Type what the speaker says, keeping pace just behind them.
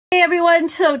everyone.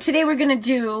 So today we're going to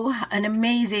do an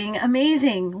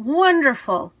amazing,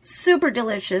 wonderful, super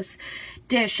delicious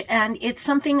dish, and it's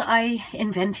something I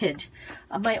invented,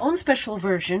 my own special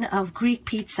version of Greek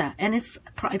pizza, and it's,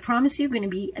 I promise you, going to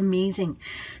be amazing.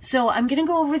 So I'm going to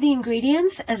go over the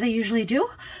ingredients as I usually do.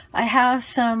 I have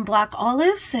some black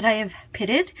olives that I have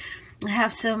pitted. I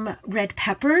have some red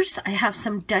peppers, I have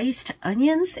some diced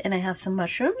onions, and I have some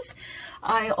mushrooms.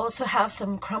 I also have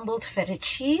some crumbled feta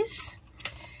cheese.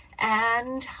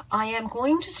 And I am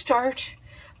going to start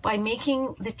by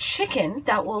making the chicken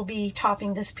that will be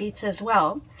topping this pizza as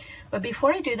well. But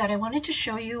before I do that, I wanted to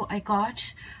show you I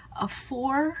got a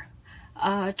 4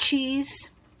 cheese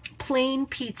plain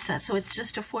pizza. So it's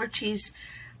just a 4 cheese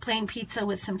plain pizza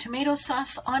with some tomato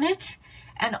sauce on it.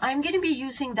 And I'm going to be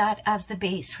using that as the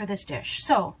base for this dish.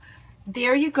 So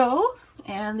there you go.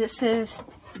 And this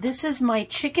is my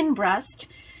chicken breast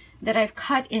that I've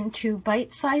cut into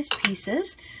bite-sized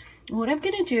pieces. What I'm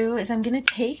going to do is I'm going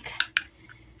to take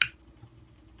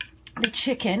the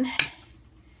chicken,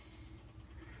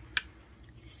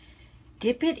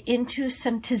 dip it into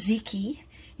some tzatziki.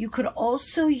 You could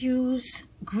also use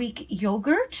Greek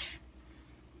yogurt.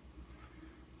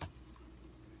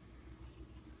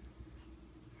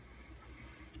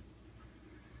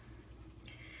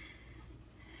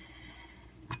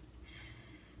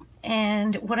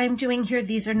 And what I'm doing here,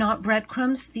 these are not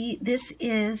breadcrumbs. This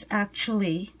is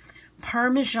actually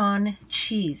Parmesan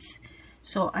cheese.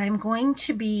 So I'm going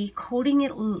to be coating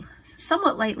it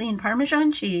somewhat lightly in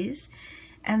Parmesan cheese,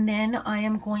 and then I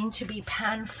am going to be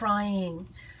pan frying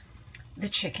the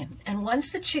chicken. And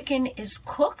once the chicken is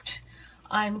cooked,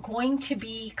 I'm going to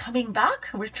be coming back,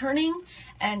 returning,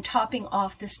 and topping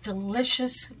off this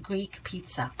delicious Greek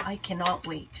pizza. I cannot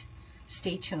wait.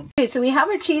 Stay tuned. Okay, so we have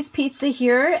our cheese pizza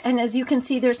here, and as you can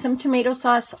see, there's some tomato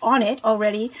sauce on it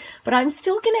already, but I'm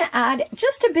still going to add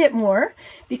just a bit more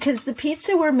because the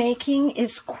pizza we're making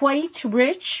is quite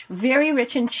rich, very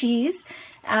rich in cheese,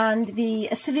 and the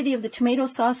acidity of the tomato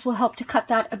sauce will help to cut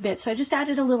that a bit. So I just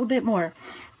added a little bit more.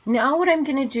 Now what I'm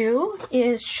going to do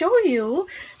is show you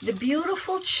the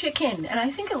beautiful chicken, and I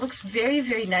think it looks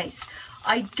very nice.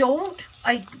 I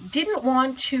didn't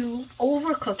want to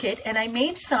overcook it, and I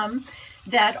made some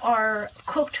that are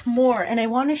cooked more, and I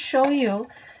want to show you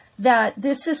that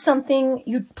this is something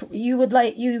you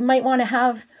might want to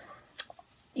have,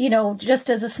 you know, just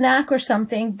as a snack or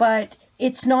something, but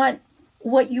it's not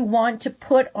what you want to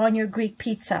put on your Greek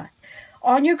pizza.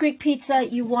 On your Greek pizza,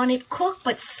 you want it cooked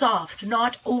but soft,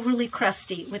 not overly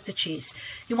crusty with the cheese.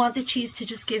 You want the cheese to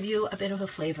just give you a bit of a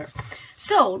flavor.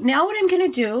 So now what I'm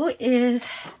going to do is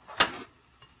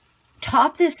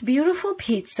top this beautiful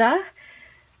pizza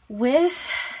with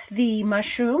the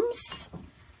mushrooms,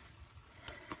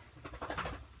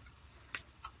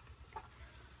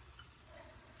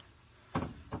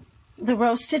 the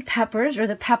roasted peppers, or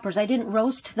the peppers. I didn't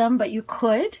roast them, but you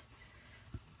could.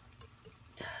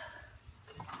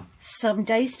 Some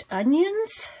diced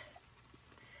onions,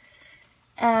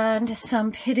 and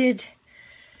some pitted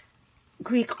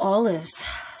Greek olives.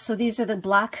 So these are the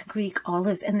black Greek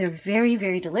olives, and they're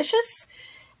very delicious.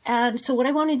 And so what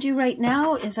I want to do right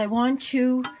now is I want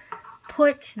to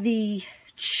put the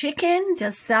chicken.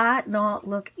 Does that not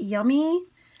look yummy?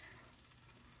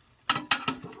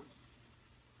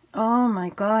 Oh my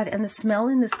God, and the smell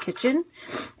in this kitchen.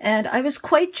 And I was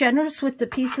quite generous with the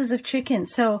pieces of chicken,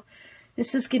 so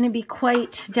this is going to be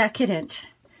quite decadent.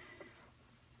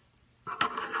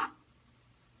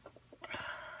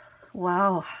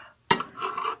 Wow.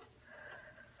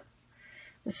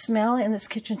 The smell in this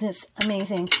kitchen is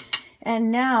amazing.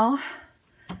 And now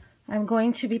I'm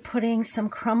going to be putting some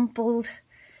crumbled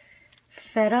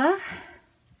feta.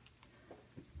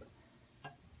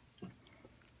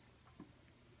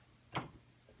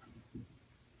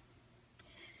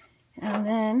 And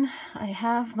then I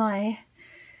have my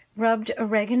rubbed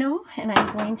oregano, and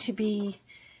I'm going to be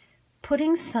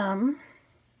putting some,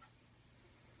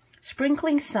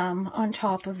 sprinkling some on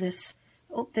top of this.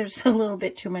 Oh, there's a little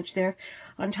bit too much there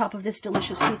on top of this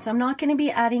delicious pizza. I'm not going to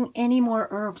be adding any more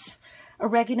herbs.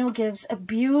 Oregano gives a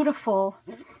beautiful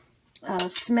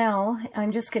smell.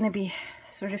 I'm just going to be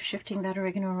sort of shifting that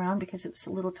oregano around because it's a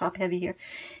little top heavy here.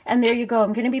 And there you go.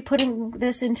 I'm going to be putting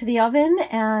this into the oven,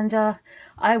 and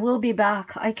I will be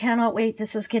back. I cannot wait.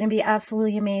 This is going to be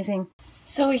absolutely amazing.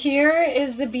 So here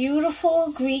is the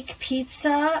beautiful Greek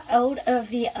pizza out of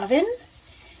the oven.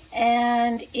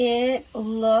 And it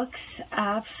looks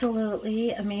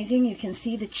absolutely amazing. You can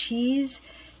see the cheese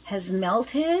has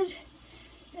melted,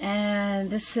 and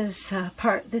this is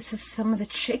some of the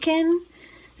chicken.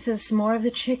 This is more of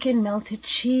the chicken, melted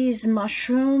cheese,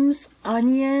 mushrooms,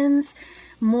 onions,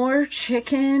 more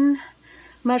chicken,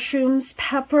 mushrooms,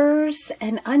 peppers,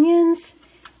 and onions.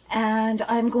 And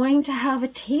I'm going to have a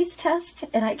taste test,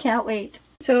 and I can't wait.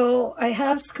 So I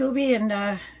have Scooby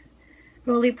and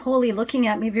Roly Poly looking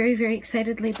at me very, very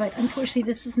excitedly, but unfortunately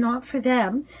this is not for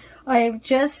them. I'm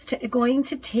just going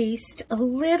to taste a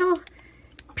little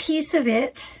piece of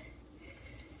it.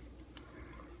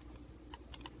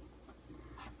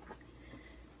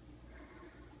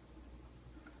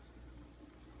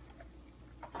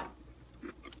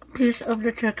 Piece of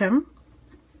the chicken.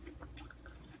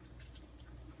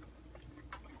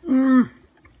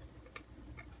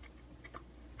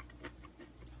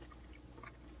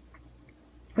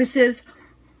 This is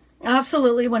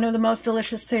absolutely one of the most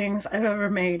delicious things I've ever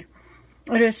made.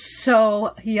 It is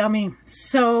so yummy,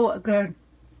 so good.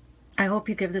 I hope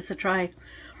you give this a try.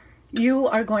 You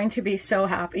are going to be so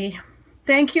happy.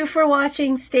 Thank you for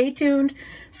watching. Stay tuned.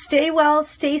 Stay well,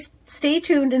 stay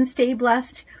tuned, and stay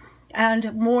blessed.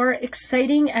 And more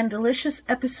exciting and delicious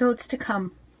episodes to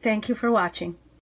come. Thank you for watching.